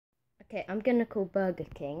Okay, I'm gonna call Burger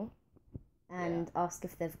King and ask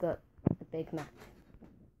if they've got a Big Mac.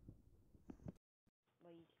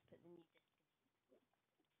 Well, you just put the new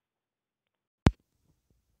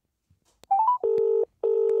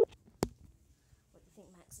What do you think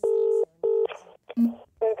Max is gonna say when he comes in?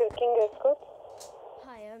 Burger King is good.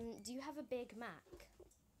 Hi, do you have a Big Mac?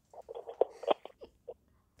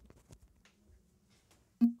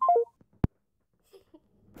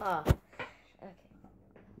 Ah, okay.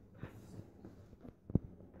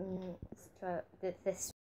 Let's try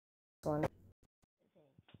this one.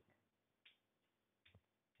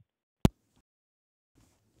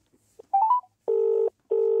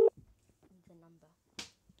 The number.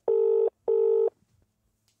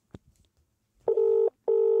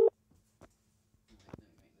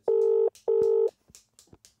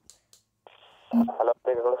 Hello,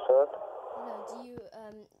 Big sir. Hello,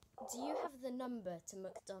 do you have the number to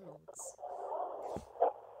McDonald's?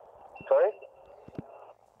 Sorry?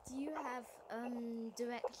 Do you have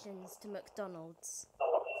directions to McDonald's?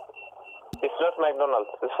 It's not McDonald's.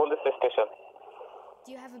 It's police station.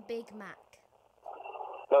 Do you have a Big Mac?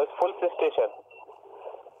 No, it's police station.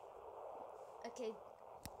 Okay.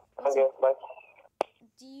 Okay, bye.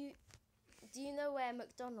 Do you know where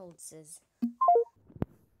McDonald's is?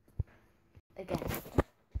 Again.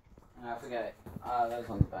 I forget it. There's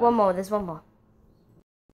one bad. One more, there's one more.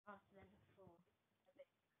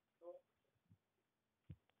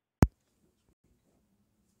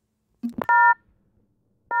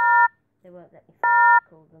 They won't let me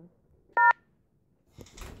call them.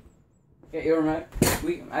 Get your remote.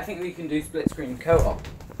 I think we can do split screen co-op.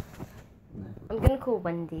 I'm gonna call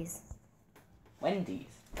Wendy's.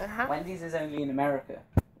 Wendy's? Uh-huh. Wendy's is only in America.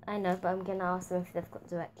 I know, but I'm gonna ask them if they've got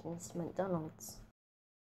directions to McDonald's.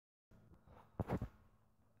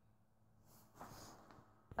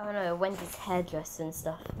 Oh no, Wendy's hairdresser and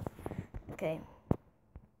stuff. Okay.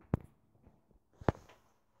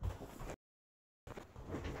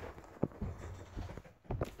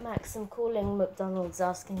 Max, I'm calling McDonald's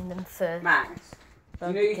asking them for Max, do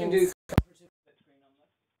you know you can do split screen on this?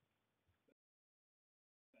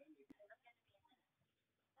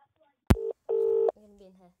 I'm gonna be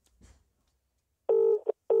in here.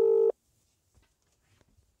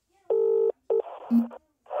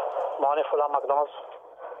 Morning, Fulham McDonald's.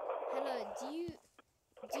 Hello,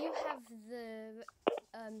 do you have the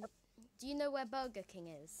do you know where Burger King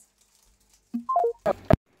is?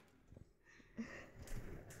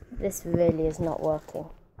 This really is not working.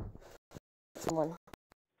 Someone.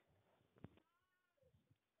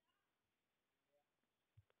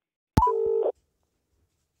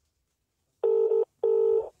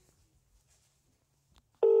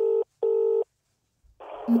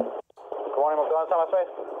 Good morning, McDonald's. Am I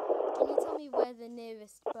safe? Can you tell me where the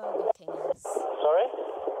nearest Burger King is? Sorry?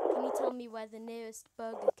 Can you tell me where the nearest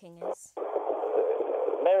Burger King is?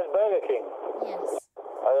 Nearest Burger King? Yes.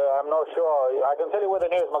 I'm not sure. I can tell you where the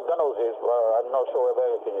nearest McDonald's is, but I'm not sure where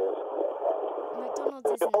Burger King is. McDonald's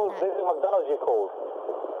You isn't called, that. this is McDonald's you called.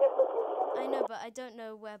 I know, but I don't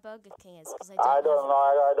know where Burger King is because I don't know.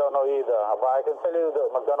 I don't know either. But I can tell you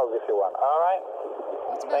the McDonald's if you want. All right?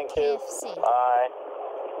 What about Thank you. KFC? Bye.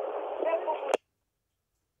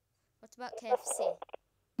 What about KFC?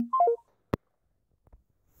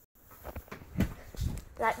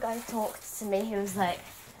 That guy talked to me. He was like,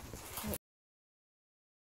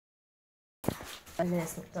 "Oh,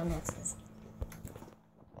 there's McDonald's."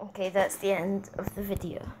 Okay, that's the end of the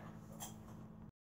video.